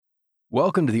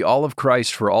Welcome to the All of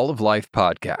Christ for All of Life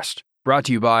podcast, brought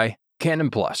to you by Canon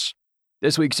Plus.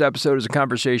 This week's episode is a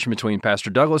conversation between Pastor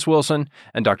Douglas Wilson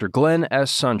and Dr. Glenn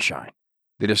S. Sunshine.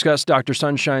 They discuss Dr.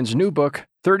 Sunshine's new book,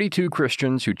 32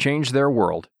 Christians Who Changed Their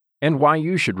World, and why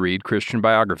you should read Christian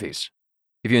biographies.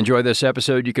 If you enjoy this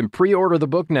episode, you can pre-order the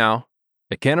book now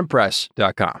at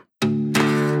canonpress.com.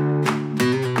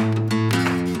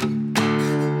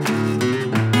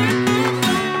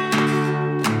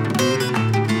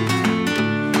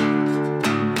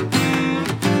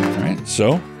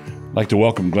 So, I'd like to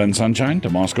welcome Glenn Sunshine to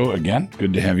Moscow again.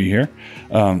 Good to have you here.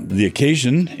 The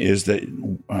occasion is that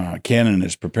Canon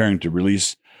is preparing to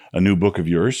release a new book of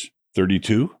yours,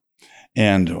 32.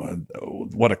 And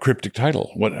what a cryptic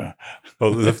title. Well,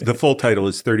 the full title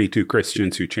is 32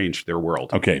 Christians Who Changed Their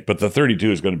World. Okay, but the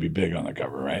 32 is going to be big on the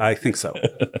cover, right? I think so.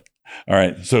 All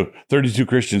right, so 32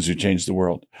 Christians Who Changed the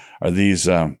World. Are these,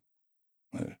 who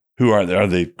are they? Are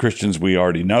they Christians we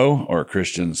already know, or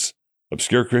Christians,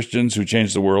 obscure Christians who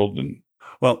changed the world? And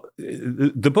well,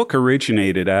 the book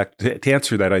originated, to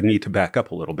answer that, I need to back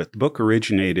up a little bit. The book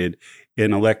originated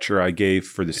in a lecture I gave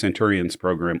for the Centurions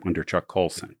program under Chuck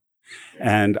Colson.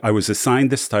 And I was assigned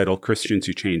this title, Christians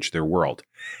Who Changed Their World.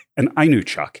 And I knew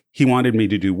Chuck. He wanted me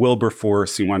to do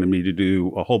Wilberforce. He wanted me to do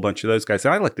a whole bunch of those guys.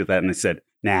 And I looked at that and I said,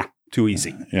 nah, too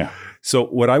easy. Yeah. So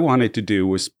what I wanted to do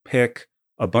was pick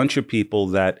a bunch of people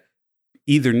that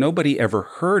either nobody ever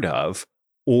heard of,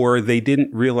 or they didn't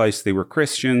realize they were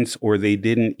Christians, or they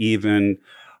didn't even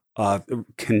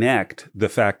connect the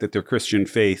fact that their Christian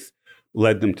faith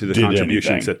led them to the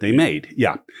contributions that they made.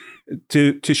 Yeah.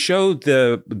 To show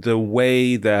the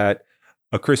way that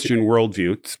a Christian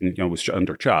worldview, was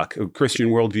under Chuck, a Christian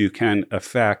worldview can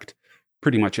affect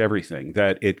pretty much everything,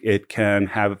 that it can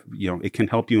have, it can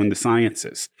help you in the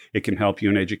sciences. It can help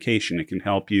you in education. It can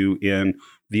help you in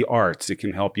the arts. It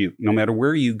can help you no matter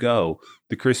where you go.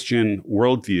 The Christian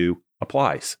worldview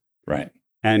applies. Right.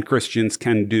 And Christians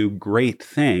can do great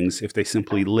things if they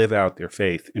simply live out their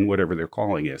faith in whatever their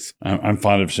calling is. I'm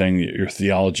fond of saying that your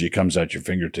theology comes at your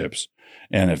fingertips.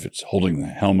 And if it's holding the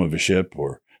helm of a ship,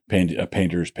 or a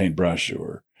painter's paintbrush,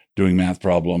 or doing math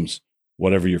problems,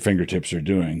 whatever your fingertips are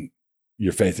doing,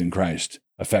 your faith in Christ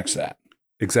affects that.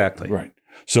 Exactly. Right.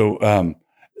 So,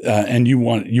 and you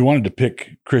wanted to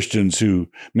pick Christians who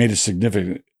made a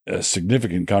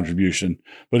significant contribution,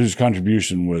 but whose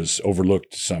contribution was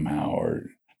overlooked somehow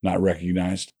or not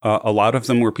recognized. A lot of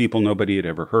them were people nobody had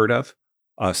ever heard of.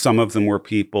 Some of them were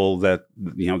people that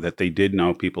that they did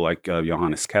know, people like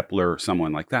Johannes Kepler or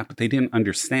someone like that, but they didn't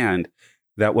understand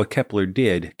that what Kepler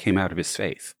did came out of his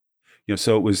faith.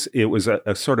 So it was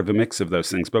a sort of a mix of those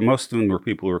things, but most of them were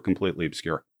people who were completely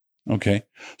obscure. Okay,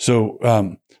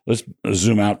 so let's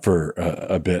zoom out for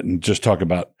a bit and just talk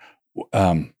about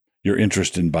your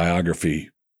interest in biography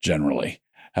generally.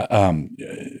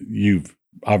 You've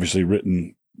obviously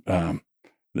written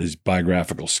these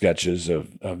biographical sketches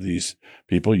of these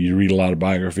people. You read a lot of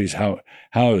biographies. How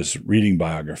has reading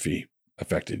biography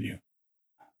affected you?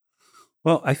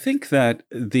 Well, I think that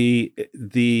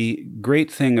the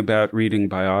great thing about reading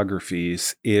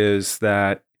biographies is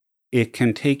that it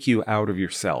can take you out of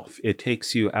yourself. It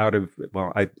takes you out of,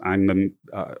 I'm an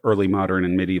early modern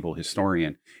and medieval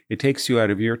historian. It takes you out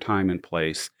of your time and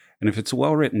place. And if it's a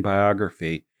well-written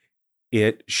biography,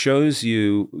 it shows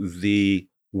you the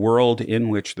world in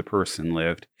which the person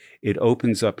lived. It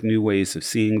opens up new ways of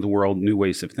seeing the world, new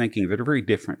ways of thinking that are very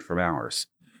different from ours.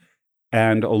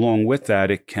 And along with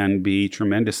that, it can be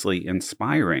tremendously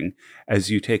inspiring as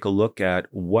you take a look at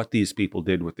what these people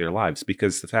did with their lives.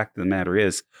 Because the fact of the matter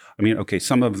is,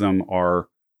 some of them are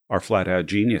flat out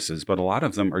geniuses, but a lot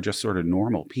of them are just sort of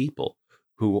normal people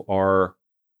who are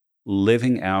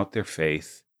living out their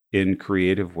faith in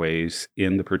creative ways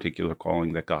in the particular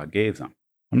calling that God gave them.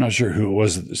 I'm not sure who it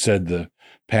was that said the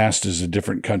past is a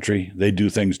different country. They do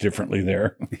things differently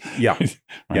there. Yeah.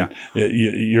 Right?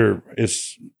 Yeah.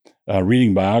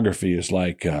 Reading biography is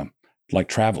like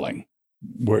traveling,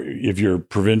 where if you're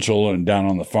provincial and down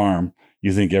on the farm,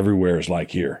 you think everywhere is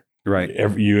like here. Right.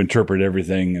 You interpret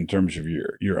everything in terms of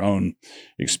your own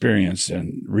experience,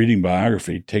 and reading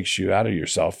biography takes you out of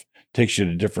yourself, takes you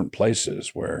to different places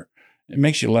where it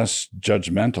makes you less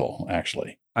judgmental,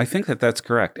 actually. I think that's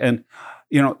correct. And,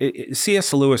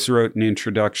 C.S. Lewis wrote an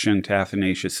introduction to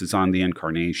Athanasius' On the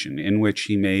Incarnation, in which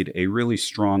he made a really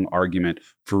strong argument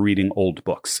for reading old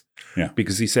books. Yeah.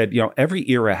 Because he said,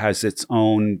 every era has its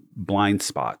own blind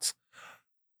spots.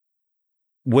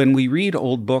 When we read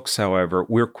old books, however,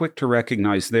 we're quick to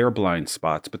recognize their blind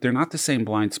spots, but they're not the same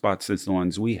blind spots as the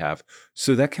ones we have.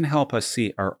 So that can help us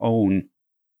see our own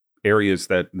areas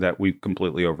that we've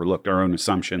completely overlooked, our own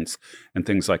assumptions and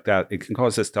things like that. It can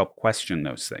cause us to help question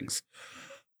those things,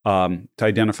 to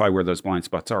identify where those blind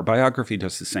spots are. Biography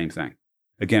does the same thing.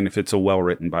 Again, if it's a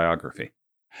well-written biography.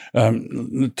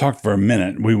 Talk for a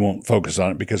minute. We won't focus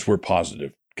on it because we're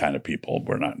positive kind of people.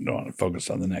 We're not going to focus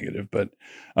on the negative, but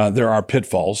there are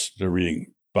pitfalls to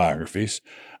reading biographies.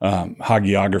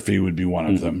 Hagiography would be one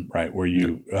of them, right? Where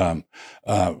you,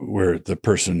 where the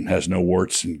person has no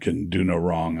warts and can do no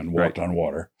wrong and walked on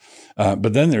water.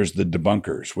 But then there's the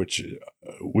debunkers, which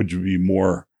would be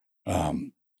more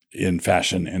in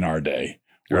fashion in our day.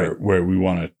 Where we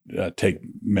want to take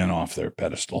men off their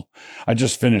pedestal. I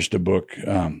just finished a book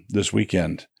this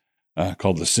weekend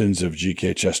called "The Sins of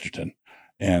G.K. Chesterton,"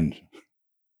 and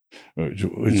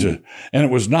it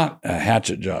was not a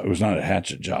hatchet job. It was not a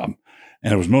hatchet job,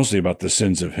 and it was mostly about the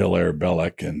sins of Hilaire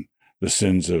Belloc and the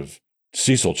sins of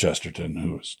Cecil Chesterton,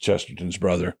 who was Chesterton's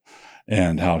brother,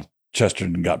 and how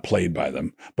Chesterton got played by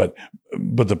them. But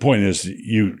the point is,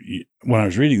 when I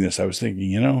was reading this, I was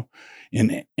thinking,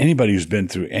 anybody who's been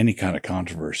through any kind of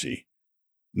controversy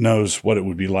knows what it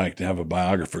would be like to have a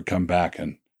biographer come back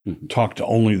and talk to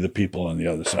only the people on the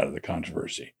other side of the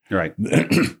controversy. Right.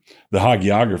 The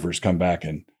hagiographers come back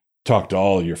and talk to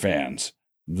all your fans.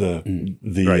 The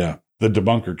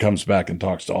debunker comes back and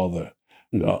talks to all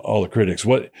the critics.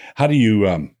 How do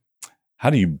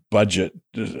you budget?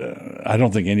 I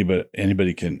don't think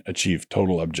anybody can achieve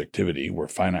total objectivity. We're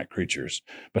finite creatures.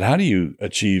 But how do you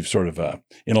achieve sort of a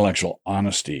intellectual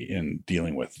honesty in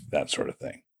dealing with that sort of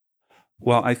thing?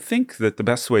 Well, I think that the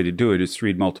best way to do it is to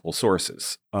read multiple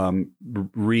sources.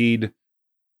 Read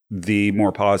the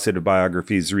more positive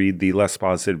biographies, read the less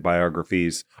positive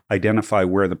biographies, identify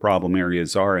where the problem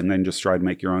areas are, and then just try to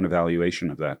make your own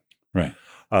evaluation of that. Right.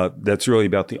 That's really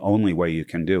about the only way you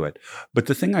can do it. But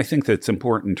the thing I think that's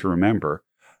important to remember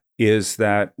is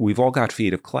that we've all got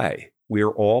feet of clay. We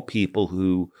are all people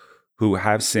who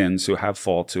have sins, who have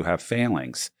faults, who have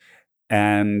failings.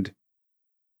 And,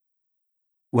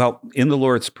 well, in the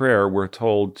Lord's Prayer, we're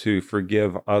told to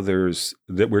forgive others,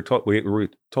 that we're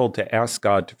told to ask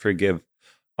God to forgive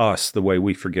us the way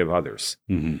we forgive others.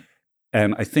 Mm-hmm.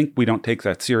 And I think we don't take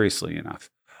that seriously enough.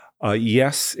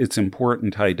 Yes, it's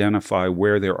important to identify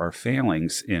where there are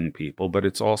failings in people, but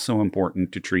it's also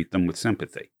important to treat them with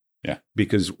sympathy. Yeah.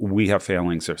 Because we have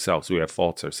failings ourselves. We have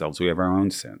faults ourselves. We have our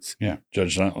own sins. Yeah.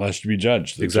 Judge not lest you be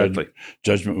judged. Exactly.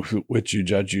 Judgment with which you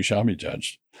judge, you shall be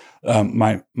judged.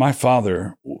 My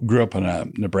father grew up in a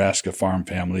Nebraska farm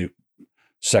family,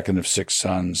 second of 6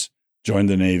 sons, joined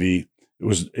the Navy. It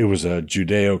was a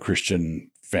Judeo-Christian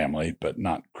family, but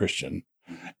not Christian.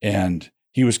 And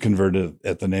he was converted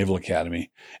at the Naval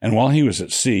Academy. And while he was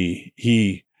at sea,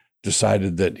 he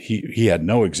decided that he had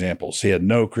no examples. He had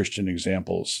no Christian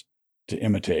examples to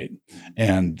imitate.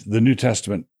 And the New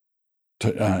Testament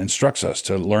instructs us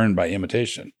to learn by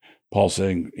imitation. Paul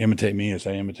saying, imitate me as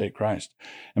I imitate Christ.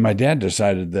 And my dad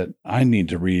decided that I need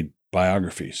to read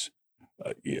biographies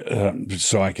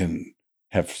so I can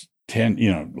have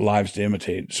 10, lives to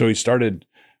imitate. So he started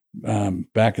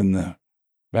back in the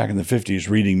 50s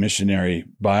reading missionary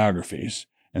biographies,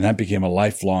 and that became a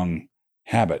lifelong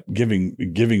habit,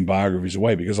 giving biographies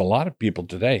away, because a lot of people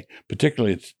today,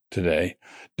 particularly today,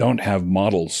 don't have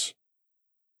models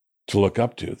to look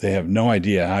up to. They have no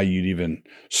idea how you'd even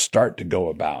start to go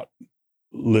about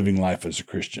living life as a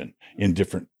Christian in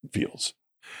different fields.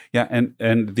 Yeah, and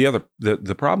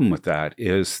the problem with that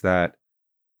is that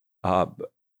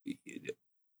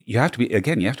you have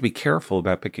to be careful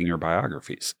about picking your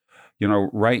biographies.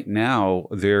 Right now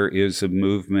there is a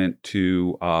movement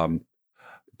to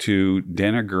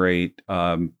denigrate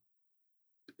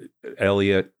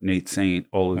Eliot, Nate Saint,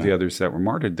 all of the others that were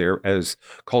martyred there as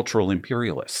cultural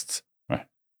imperialists. Right.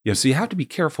 So you have to be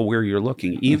careful where you're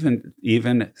looking, even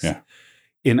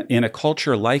in a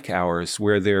culture like ours,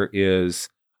 where there is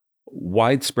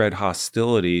widespread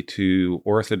hostility to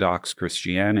Orthodox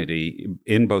Christianity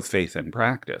in both faith and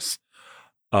practice.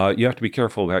 You have to be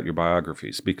careful about your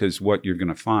biographies, because what you're going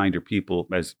to find are people,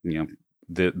 as you're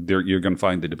going to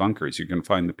find the debunkers. You're going to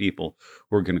find the people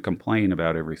who are going to complain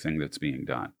about everything that's being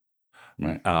done.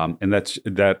 Right. And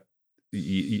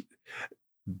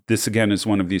this again is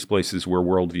one of these places where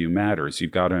worldview matters.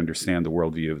 You've got to understand the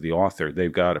worldview of the author.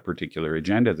 They've got a particular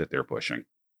agenda that they're pushing.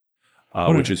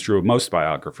 Which is true of most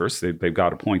biographers. They've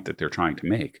got a point that they're trying to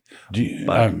make.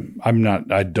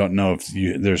 I don't know if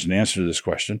there's an answer to this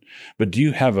question, but do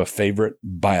you have a favorite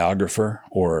biographer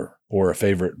or a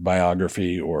favorite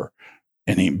biography, or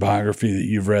any biography that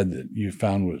you've read that you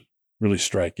found was really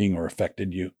striking or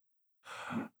affected you?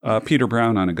 Peter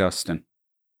Brown on Augustine.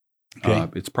 Okay.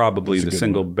 It's probably That's a the good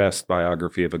single one. best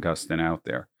biography of Augustine out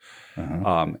there.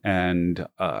 Uh-huh. And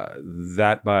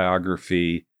that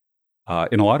biography,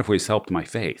 in a lot of ways, helped my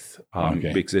faith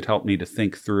Okay. because it helped me to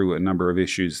think through a number of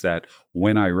issues that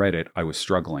when I read it, I was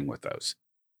struggling with those.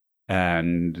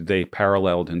 And they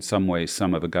paralleled in some ways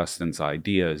some of Augustine's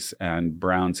ideas, and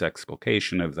Brown's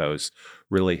explication of those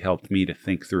really helped me to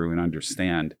think through and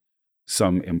understand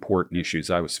some important issues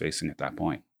I was facing at that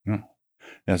point. Yeah.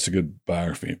 That's a good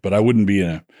biography, but I wouldn't be in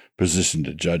a position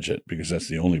to judge it because that's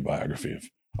the only biography of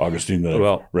Augustine that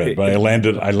I've read. But I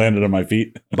landed on my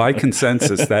feet. By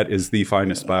consensus, that is the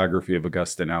finest biography of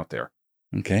Augustine out there.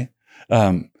 Okay.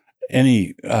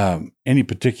 Any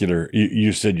particular?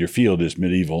 You said your field is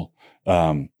medieval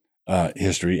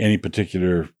history. Any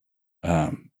particular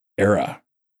era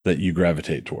that you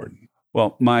gravitate toward?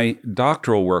 Well, my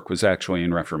doctoral work was actually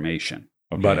in Reformation,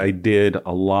 Okay. but I did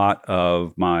a lot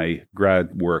of my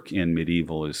grad work in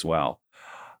medieval as well.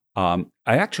 I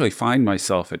actually find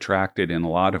myself attracted in a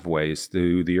lot of ways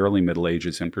to the early Middle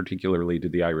Ages, and particularly to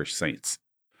the Irish saints.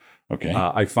 Okay.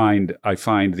 I find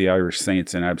the Irish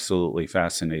saints an absolutely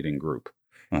fascinating group,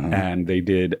 and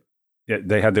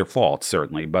they had their faults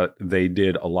certainly, but they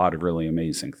did a lot of really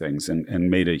amazing things and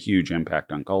made a huge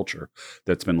impact on culture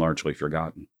that's been largely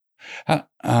forgotten.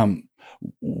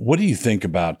 What do you think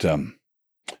about?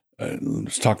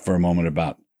 Let's talk for a moment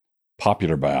about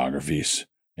popular biographies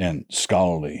and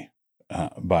scholarly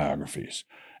biographies.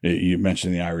 You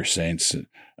mentioned the Irish saints,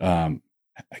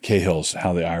 Cahill's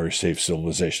 "How the Irish Saved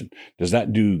Civilization." Does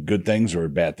that do good things or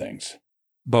bad things?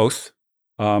 Both.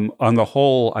 On the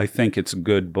whole, I think it's a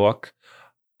good book.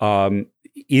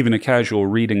 Even a casual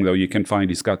reading, though, you can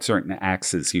find he's got certain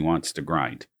axes he wants to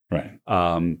grind. Right.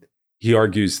 He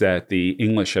argues that the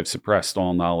English have suppressed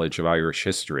all knowledge of Irish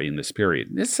history in this period.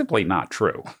 It's simply not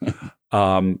true.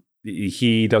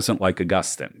 He doesn't like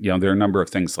Augustine. There are a number of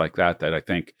things like that I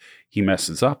think he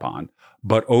messes up on.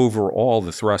 But overall,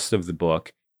 the thrust of the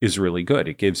book is really good.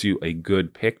 It gives you a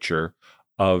good picture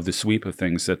of the sweep of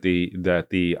things that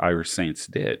the Irish saints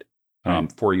did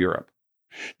for Europe.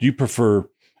 Do you prefer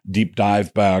deep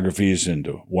dive biographies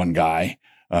into one guy?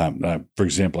 For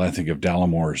example, I think of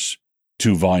Dallamore's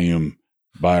 2-volume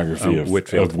biography of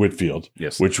Whitefield.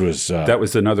 Yes, which was that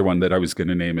was another one that I was going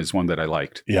to name as one that I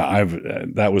liked. Yeah,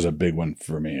 that was a big one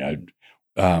for me.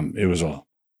 It was a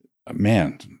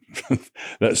man.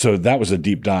 So that was a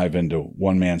deep dive into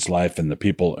one man's life and the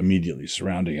people immediately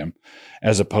surrounding him,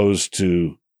 as opposed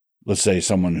to, let's say,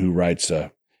 someone who writes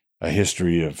a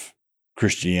history of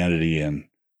Christianity in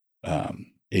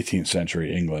 18th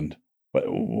century England.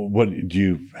 What do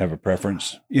you have a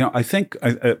preference? I think,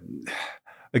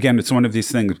 again, it's one of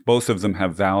these things. Both of them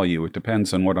have value. It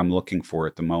depends on what I'm looking for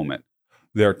at the moment.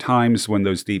 There are times when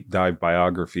those deep dive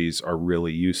biographies are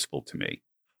really useful to me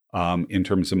in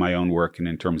terms of my own work and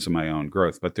in terms of my own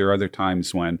growth. But there are other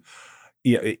times when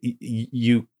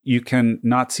you can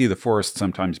not see the forest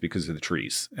sometimes because of the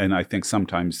trees. And I think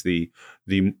sometimes the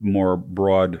more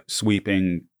broad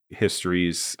sweeping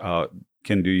histories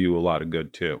can do you a lot of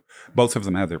good too. Both of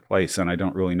them have their place, and I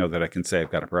don't really know that I can say I've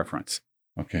got a preference.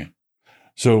 Okay.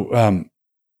 So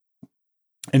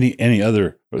any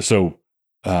other,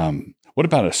 what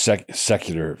about a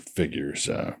secular figure's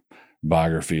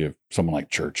biography of someone like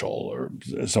Churchill or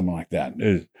someone like that?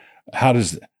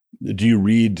 Do you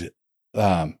read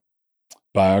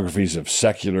biographies of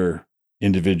secular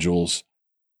individuals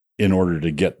in order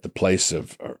to get the place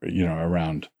of,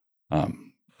 around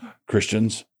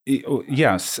Christians?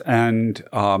 Yes. And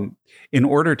in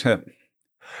order to,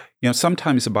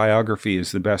 sometimes a biography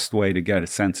is the best way to get a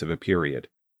sense of a period.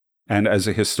 And as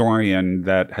a historian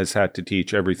that has had to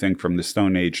teach everything from the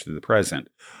Stone Age to the present,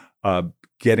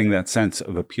 getting that sense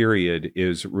of a period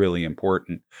is really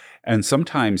important. And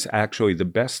sometimes actually the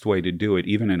best way to do it,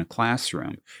 even in a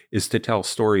classroom, is to tell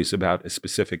stories about a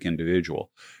specific individual.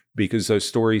 Because those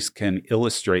stories can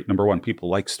illustrate, number one, people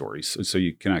like stories, so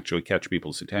you can actually catch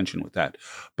people's attention with that.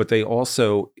 But they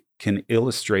also can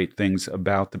illustrate things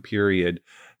about the period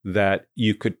that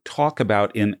you could talk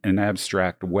about in an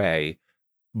abstract way,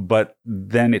 but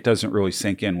then it doesn't really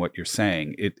sink in what you're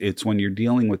saying. It's when you're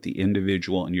dealing with the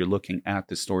individual and you're looking at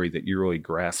the story that you really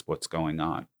grasp what's going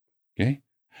on. Okay.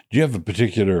 Do you have a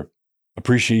particular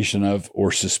appreciation of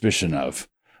or suspicion of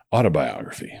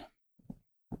autobiography?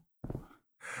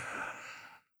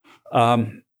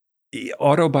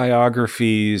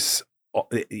 Autobiographies,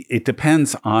 it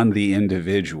depends on the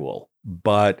individual,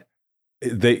 but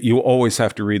you always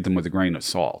have to read them with a grain of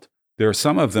salt. There are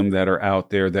some of them that are out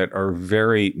there that are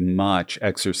very much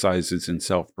exercises in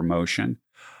self-promotion.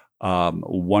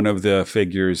 One of the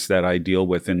figures that I deal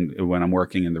with when I'm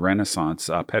working in the Renaissance,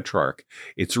 Petrarch,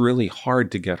 it's really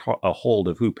hard to get a hold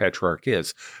of who Petrarch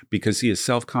is because he is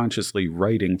self-consciously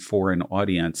writing for an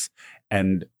audience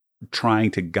and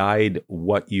trying to guide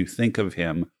what you think of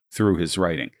him through his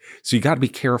writing. So you got to be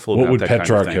careful about that kind of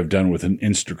thing. What would Petrarch have done with an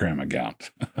Instagram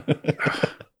account?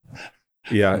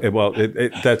 Yeah, well,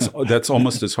 that's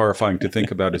almost as horrifying to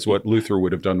think about as what Luther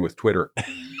would have done with Twitter.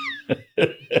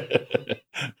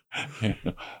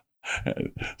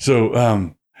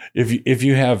 So, if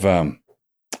you have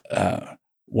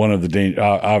one of the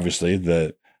obviously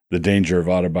the danger of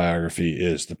autobiography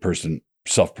is the person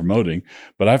self-promoting,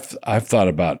 but I've thought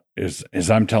about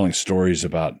as I'm telling stories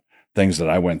about things that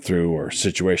I went through or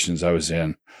situations I was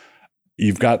in,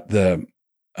 you've got the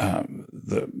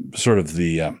sort of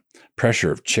the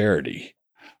pressure of charity,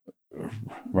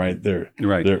 right?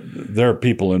 There are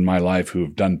people in my life who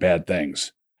have done bad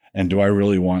things, and do I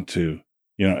really want to,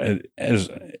 let's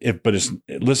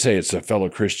say it's a fellow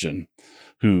Christian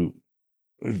who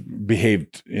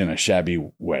behaved in a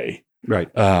shabby way, right?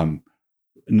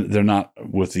 They're not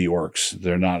with the orcs,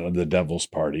 they're not of the devil's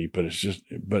party, but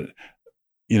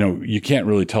you can't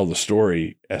really tell the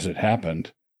story as it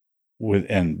happened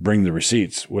and bring the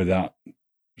receipts without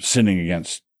sinning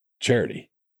against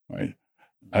charity, right?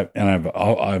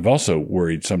 I've also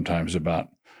worried sometimes about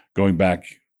going back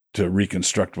to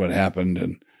reconstruct what happened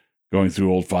and going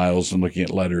through old files and looking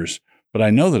at letters. But I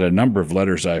know that a number of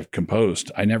letters I've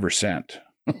composed I never sent.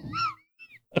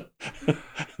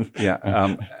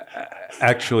 Yeah,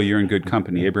 actually, you're in good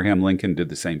company. Abraham Lincoln did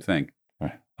the same thing.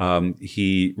 Right.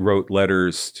 He wrote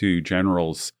letters to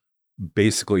generals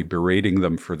basically berating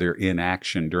them for their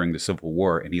inaction during the Civil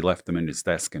War, and he left them in his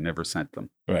desk and never sent them.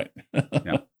 Right.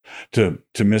 Yeah.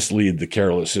 to mislead the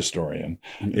careless historian.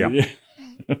 Yeah.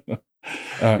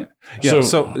 Now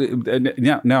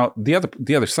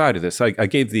the other side of this, I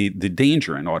gave the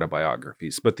danger in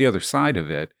autobiographies, but the other side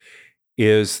of it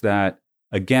is that,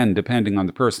 again, depending on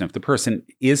the person, if the person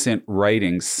isn't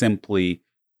writing simply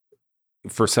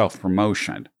for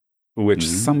self-promotion, which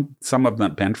some of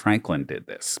them, Ben Franklin did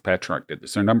this, Petrarch did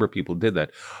this, a number of people did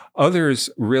that. Others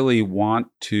really want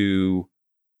to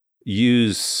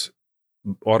use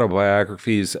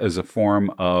autobiographies as a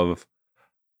form of,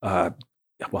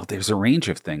 there's a range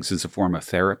of things, as a form of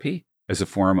therapy, as a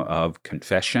form of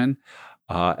confession,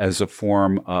 as a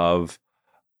form of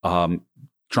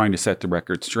trying to set the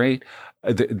record straight.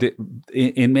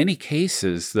 In many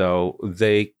cases, though,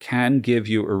 they can give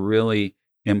you a really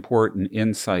important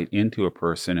insight into a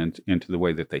person and into the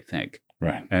way that they think.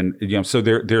 Right. And so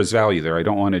there's value there. I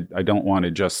don't want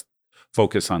to just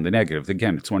focus on the negative.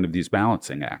 Again, it's one of these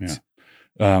balancing acts.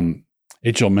 Yeah.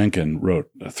 H.L. Mencken wrote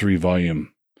a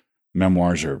 3-volume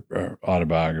memoirs or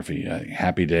autobiography,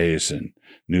 Happy Days and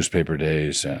Newspaper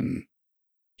Days and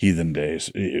Heathen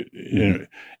Days.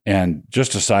 And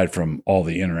just aside from all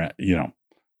the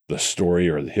the story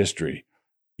or the history,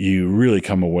 you really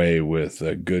come away with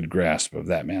a good grasp of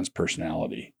that man's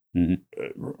personality.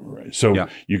 So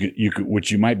you could,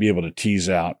 which you might be able to tease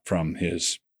out from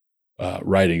his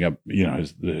writing up,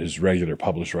 his regular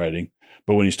published writing.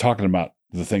 But when he's talking about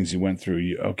the things he went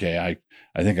through, I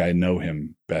think I know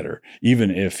him better,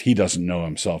 even if he doesn't know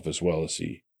himself as well as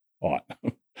he ought.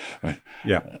 Right?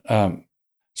 Yeah.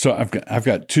 So I've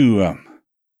got two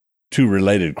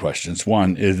related questions.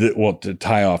 One is to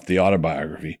tie off the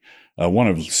autobiography. One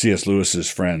of C.S. Lewis's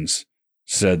friends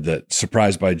said that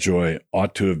Surprised by Joy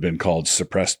ought to have been called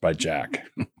Suppressed by Jack.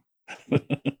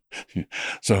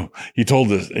 So he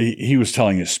told us he was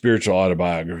telling his spiritual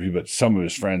autobiography, but some of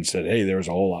his friends said, "Hey, there was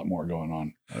a whole lot more going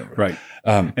on." Right.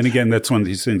 And again, that's one of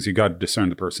these things you got to discern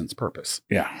the person's purpose.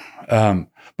 Yeah.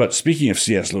 But speaking of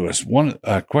C.S. Lewis, one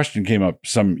question came up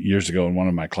some years ago in one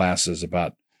of my classes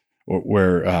about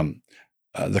where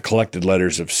the collected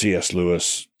letters of C.S.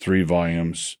 Lewis, 3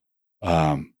 volumes,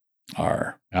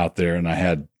 are out there, and I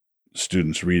had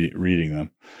students reading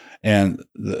them, and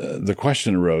the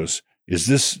question arose: is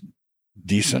this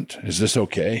decent? Is this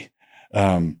okay?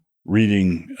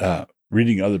 Reading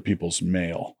other people's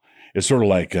mail. It's sort of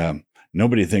like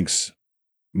nobody thinks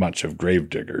much of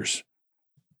gravediggers,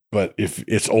 but if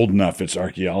it's old enough, it's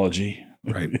archaeology.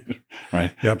 Right.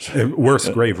 Right. Yep. Worse,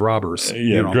 grave robbers.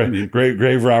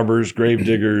 Grave robbers, grave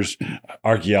diggers,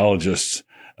 archaeologists.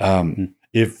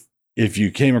 If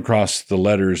you came across the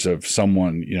letters of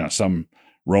someone, some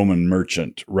Roman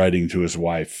merchant writing to his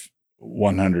wife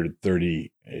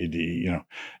 130 AD,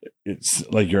 it's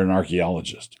like you're an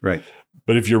archaeologist. Right.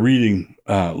 But if you're reading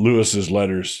Lewis's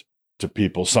letters to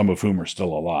people, some of whom are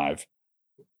still alive,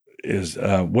 is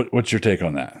what's your take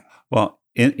on that? Well,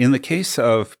 In the case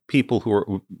of people who are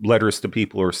letters to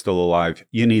people who are still alive,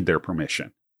 you need their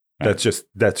permission. Right.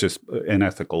 That's just an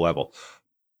ethical level.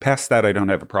 Past that, I don't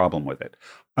have a problem with it.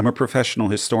 I'm a professional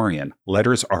historian.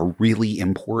 Letters are really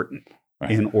important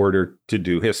in order to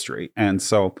do history. And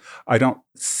so I don't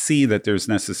see that there's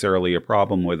necessarily a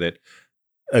problem with it.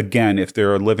 Again, if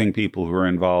there are living people who are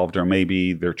involved, or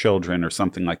maybe their children or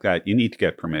something like that, you need to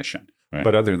get permission. Right.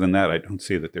 But other than that, I don't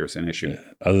see that there's an issue.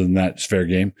 Other than that, it's fair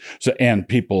game. So, and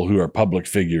people who are public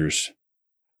figures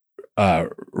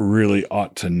really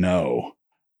ought to know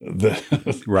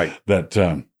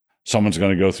that someone's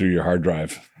going to go through your hard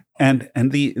drive. And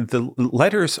the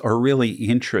letters are really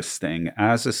interesting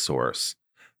as a source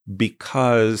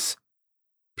because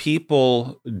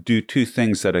people do two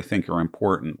things that I think are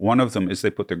important. One of them is they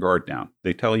put their guard down.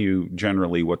 They tell you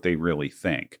generally what they really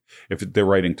think if they're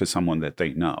writing to someone that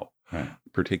they know,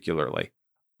 particularly.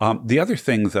 The other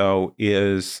thing, though,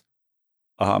 is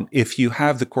if you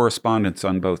have the correspondence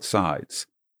on both sides,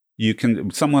 you can.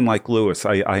 Someone like Lewis,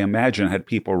 I imagine, had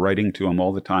people writing to him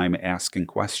all the time asking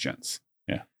questions.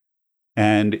 Yeah.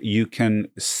 And you can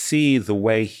see the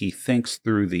way he thinks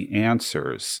through the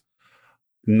answers,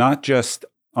 not just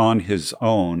on his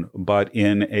own, but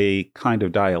in a kind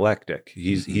of dialectic.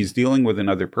 He's dealing with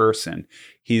another person.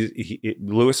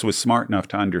 Lewis was smart enough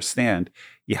to understand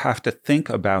you have to think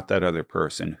about that other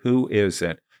person. Who is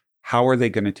it? How are they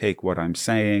going to take what I'm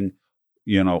saying?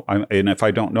 And if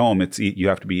I don't know them, you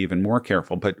have to be even more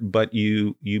careful. But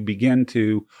you begin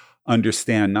to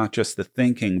understand not just the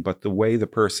thinking, but the way the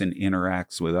person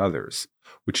interacts with others,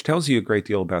 which tells you a great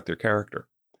deal about their character.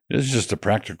 This is just a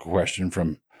practical question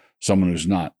from someone who's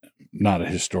not a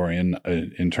historian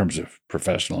in terms of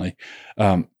professionally.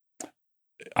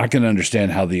 I can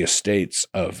understand how the estates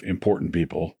of important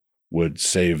people would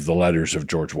save the letters of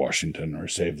George Washington or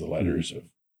save the letters of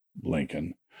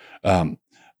Lincoln.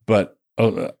 But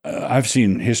I've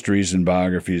seen histories and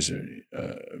biographies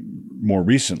more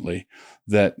recently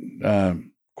that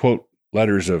quote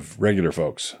letters of regular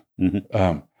folks.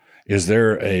 Is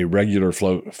there a regular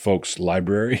folks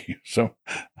library? How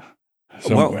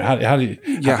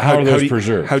are those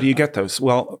preserved? How do you get those?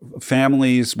 Well,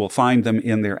 families will find them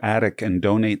in their attic and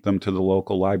donate them to the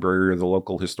local library or the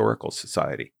local historical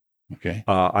society. Okay.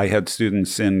 I had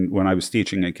students when I was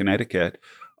teaching in Connecticut,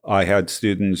 I had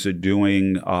students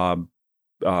doing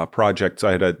projects.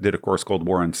 I did a course called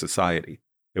War and Society.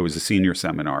 It was a senior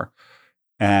seminar.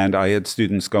 And I had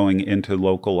students going into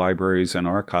local libraries and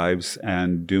archives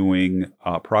and doing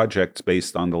projects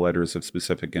based on the letters of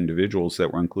specific individuals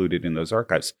that were included in those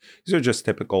archives. These are just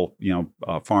typical,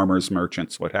 farmers,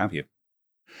 merchants, what have you.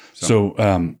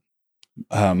 So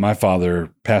my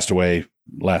father passed away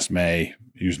last May.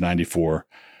 He was 94.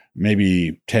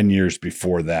 Maybe 10 years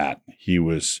before that, he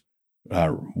was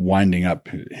winding up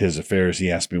his affairs. He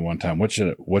asked me one time, what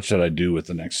should I do with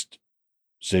the next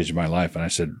stage of my life? And I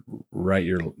said, write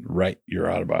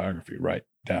your autobiography, write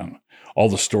down all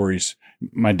the stories.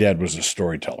 My dad was a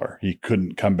storyteller. He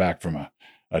couldn't come back from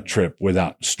a trip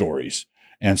without stories.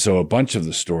 And so a bunch of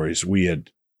the stories we had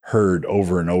heard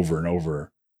over and over and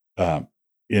over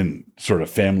in sort of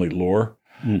family lore.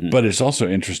 But it's also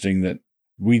interesting that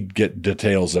we'd get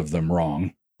details of them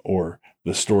wrong, or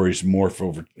the stories morph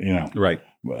over,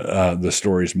 the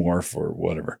stories morph or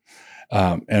whatever.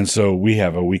 And so we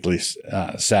have a weekly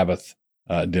Sabbath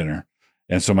dinner.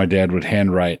 And so my dad would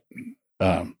handwrite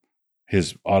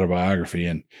his autobiography,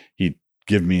 and he'd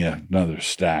give me another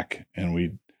stack, and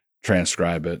we'd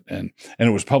transcribe it. And it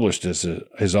was published as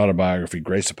his autobiography,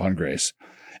 Grace Upon Grace.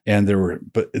 And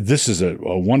but this is a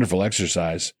wonderful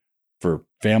exercise for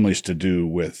families to do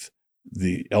with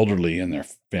the elderly in their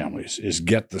families, is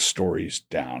get the stories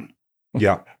down.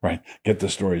 Yeah. Right. Get the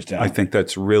stories down. I think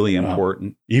that's really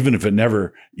important. Even if it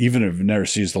never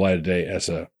sees the light of day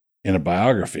in a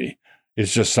biography,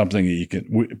 it's just something that you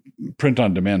can print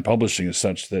on demand. Publishing is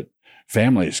such that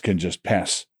families can just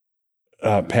pass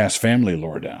family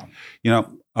lore down.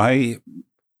 My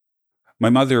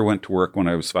mother went to work when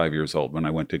I was 5 years old, when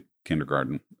I went to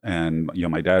kindergarten, and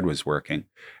my dad was working.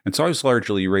 And so I was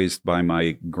largely raised by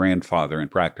my grandfather in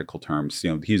practical terms.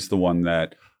 He's the one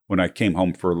that when I came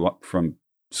home from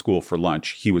school for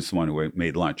lunch, he was the one who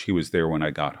made lunch. He was there when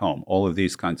I got home, all of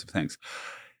these kinds of things.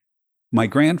 My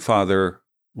grandfather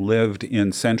lived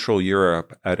in Central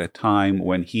Europe at a time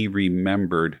when he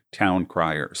remembered town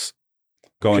criers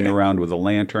going around with a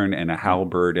lantern and a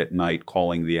halberd at night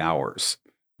calling the hours.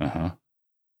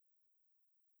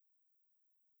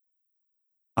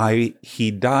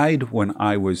 He died when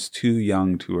I was too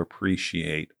young to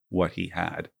appreciate what he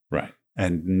had. Right.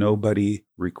 And nobody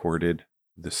recorded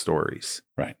the stories.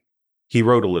 Right. he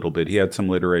wrote a little bit. He had some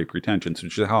literary pretensions,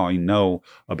 which is how I know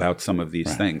about some of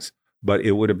these things. But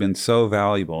it would have been so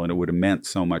valuable, and it would have meant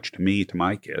so much to me, to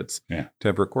my kids, to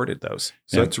have recorded those.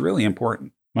 So it's really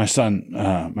important. My son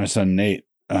Nate,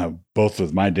 both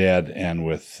with my dad and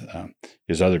with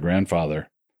his other grandfather,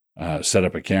 set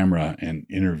up a camera and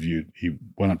interviewed. He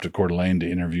went up to Coeur d'Alene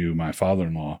to interview my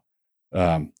father-in-law,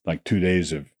 like 2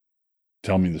 days of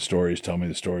tell me the stories.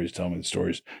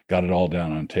 Got it all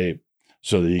down on tape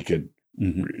so that he could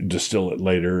distill it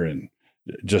later and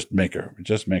just make a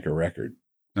record.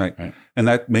 Right. And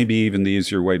that may be even the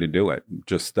easier way to do it.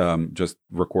 Just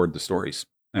record the stories.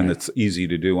 And it's easy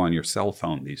to do on your cell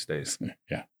phone these days.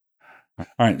 Yeah. All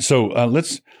right. So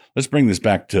let's bring this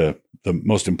back to the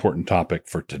most important topic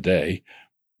for today,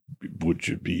 which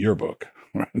would be your book.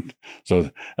 Right.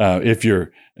 So if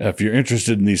you're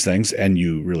interested in these things, and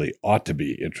you really ought to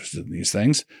be interested in these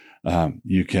things,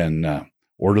 you can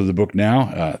order the book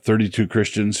now, 32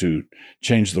 Christians Who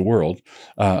Changed the World.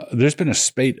 There's been a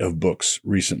spate of books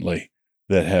recently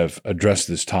that have addressed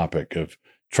this topic of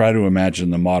try to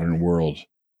imagine the modern world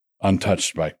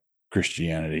untouched by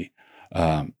Christianity.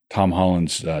 Tom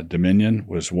Holland's Dominion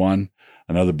was one.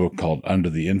 Another book called Under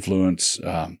the Influence,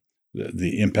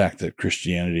 the impact that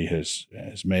Christianity has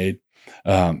made.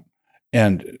 And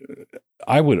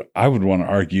I would want to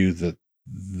argue that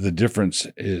the difference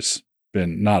has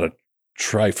been not a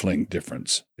trifling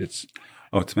difference. It's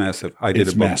massive. I did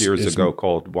a book years ago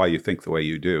called Why You Think the Way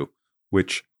You Do,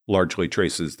 which largely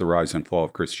traces the rise and fall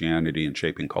of Christianity in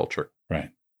shaping culture. Right.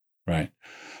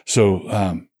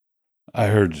 So I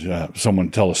heard someone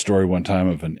tell a story one time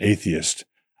of an atheist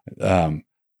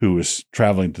who was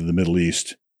traveling to the Middle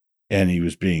East, and he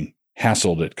was being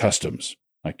hassled at customs.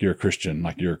 Like, you're a Christian,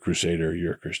 like you're a crusader,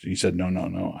 you're a Christian. He said, no,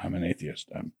 I'm an atheist.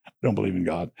 I don't believe in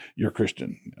God. You're a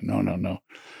Christian. No.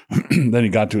 Then he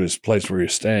got to his place where he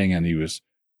was staying, and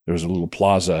there was a little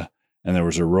plaza, and there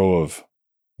was a row of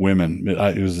women.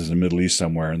 It was in the Middle East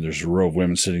somewhere, and there's a row of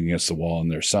women sitting against the wall,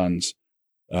 and their sons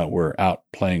were out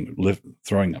playing,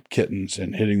 throwing up kittens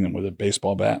and hitting them with a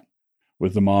baseball bat,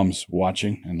 with the moms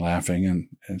watching and laughing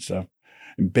and stuff.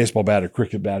 And baseball bat or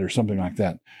cricket bat or something like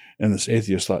that. And this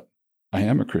atheist thought, I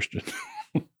am a Christian.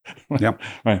 Yeah.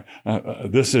 Right.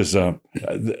 This is,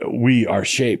 we are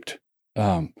shaped.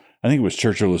 I think it was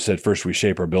Churchill who said, first we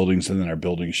shape our buildings and then our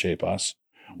buildings shape us.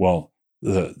 Well,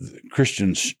 the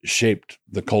Christians shaped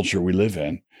the culture we live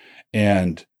in,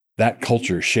 and that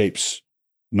culture shapes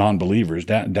non-believers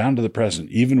down to the present,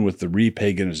 even with the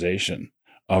repaganization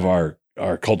of our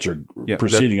culture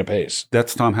proceeding apace.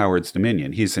 That's Tom Howard's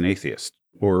Dominion. He's an atheist.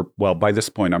 Or, well, by this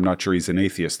point, I'm not sure he's an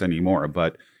atheist anymore,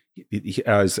 but he,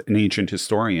 as an ancient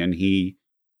historian, he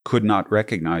could not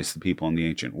recognize the people in the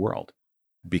ancient world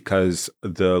because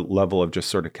the level of just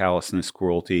sort of callousness,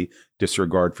 cruelty,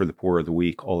 disregard for the poor or the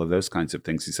weak, all of those kinds of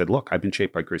things. He said, look, I've been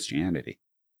shaped by Christianity.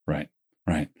 Right.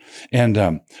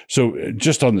 And so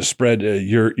just on the spread,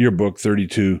 your book,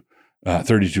 32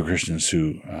 Christians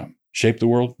Who Shaped the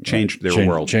World? Changed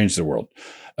the world.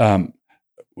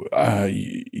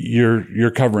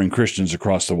 You're covering Christians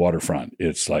across the waterfront.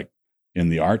 It's like in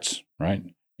the arts, right?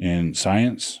 In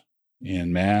science,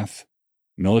 in math,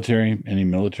 military, any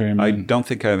military men? I don't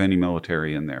think I have any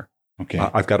military in there. Okay.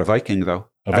 I've got a Viking, though.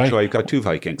 Actually, I've got 2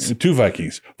 Vikings. 2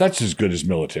 Vikings. That's as good as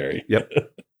military. Yep.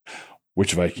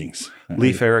 Which Vikings?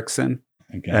 Leif Erikson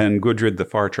and Gudrid the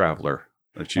Far Traveler.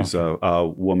 She's a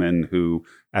woman who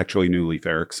actually knew Leif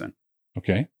Erikson.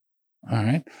 Okay. All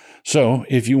right. So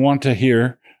if you want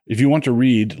to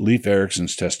read Leif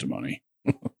Erikson's testimony,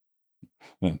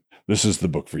 then this is the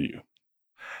book for you.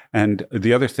 And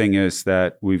the other thing is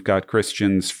that we've got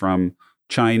Christians from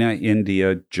China,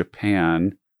 India,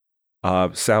 Japan,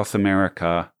 South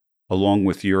America, along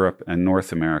with Europe and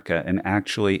North America, and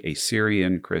actually a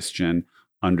Syrian Christian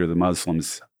under the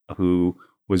Muslims who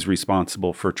was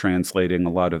responsible for translating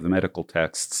a lot of the medical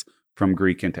texts from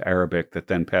Greek into Arabic that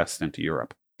then passed into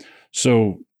Europe.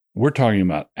 So we're talking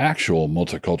about actual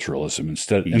multiculturalism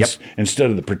instead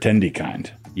of the pretendy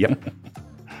kind. Yep.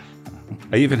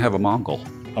 I even have a Mongol.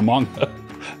 A Mongol.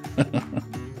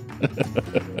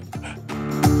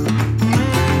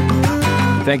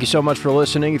 Thank you so much for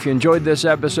listening. If you enjoyed this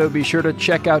episode, be sure to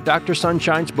check out Dr.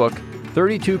 Sunshine's book,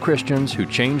 32 Christians Who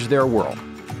Changed Their World.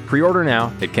 Pre-order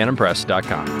now at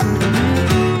canonpress.com.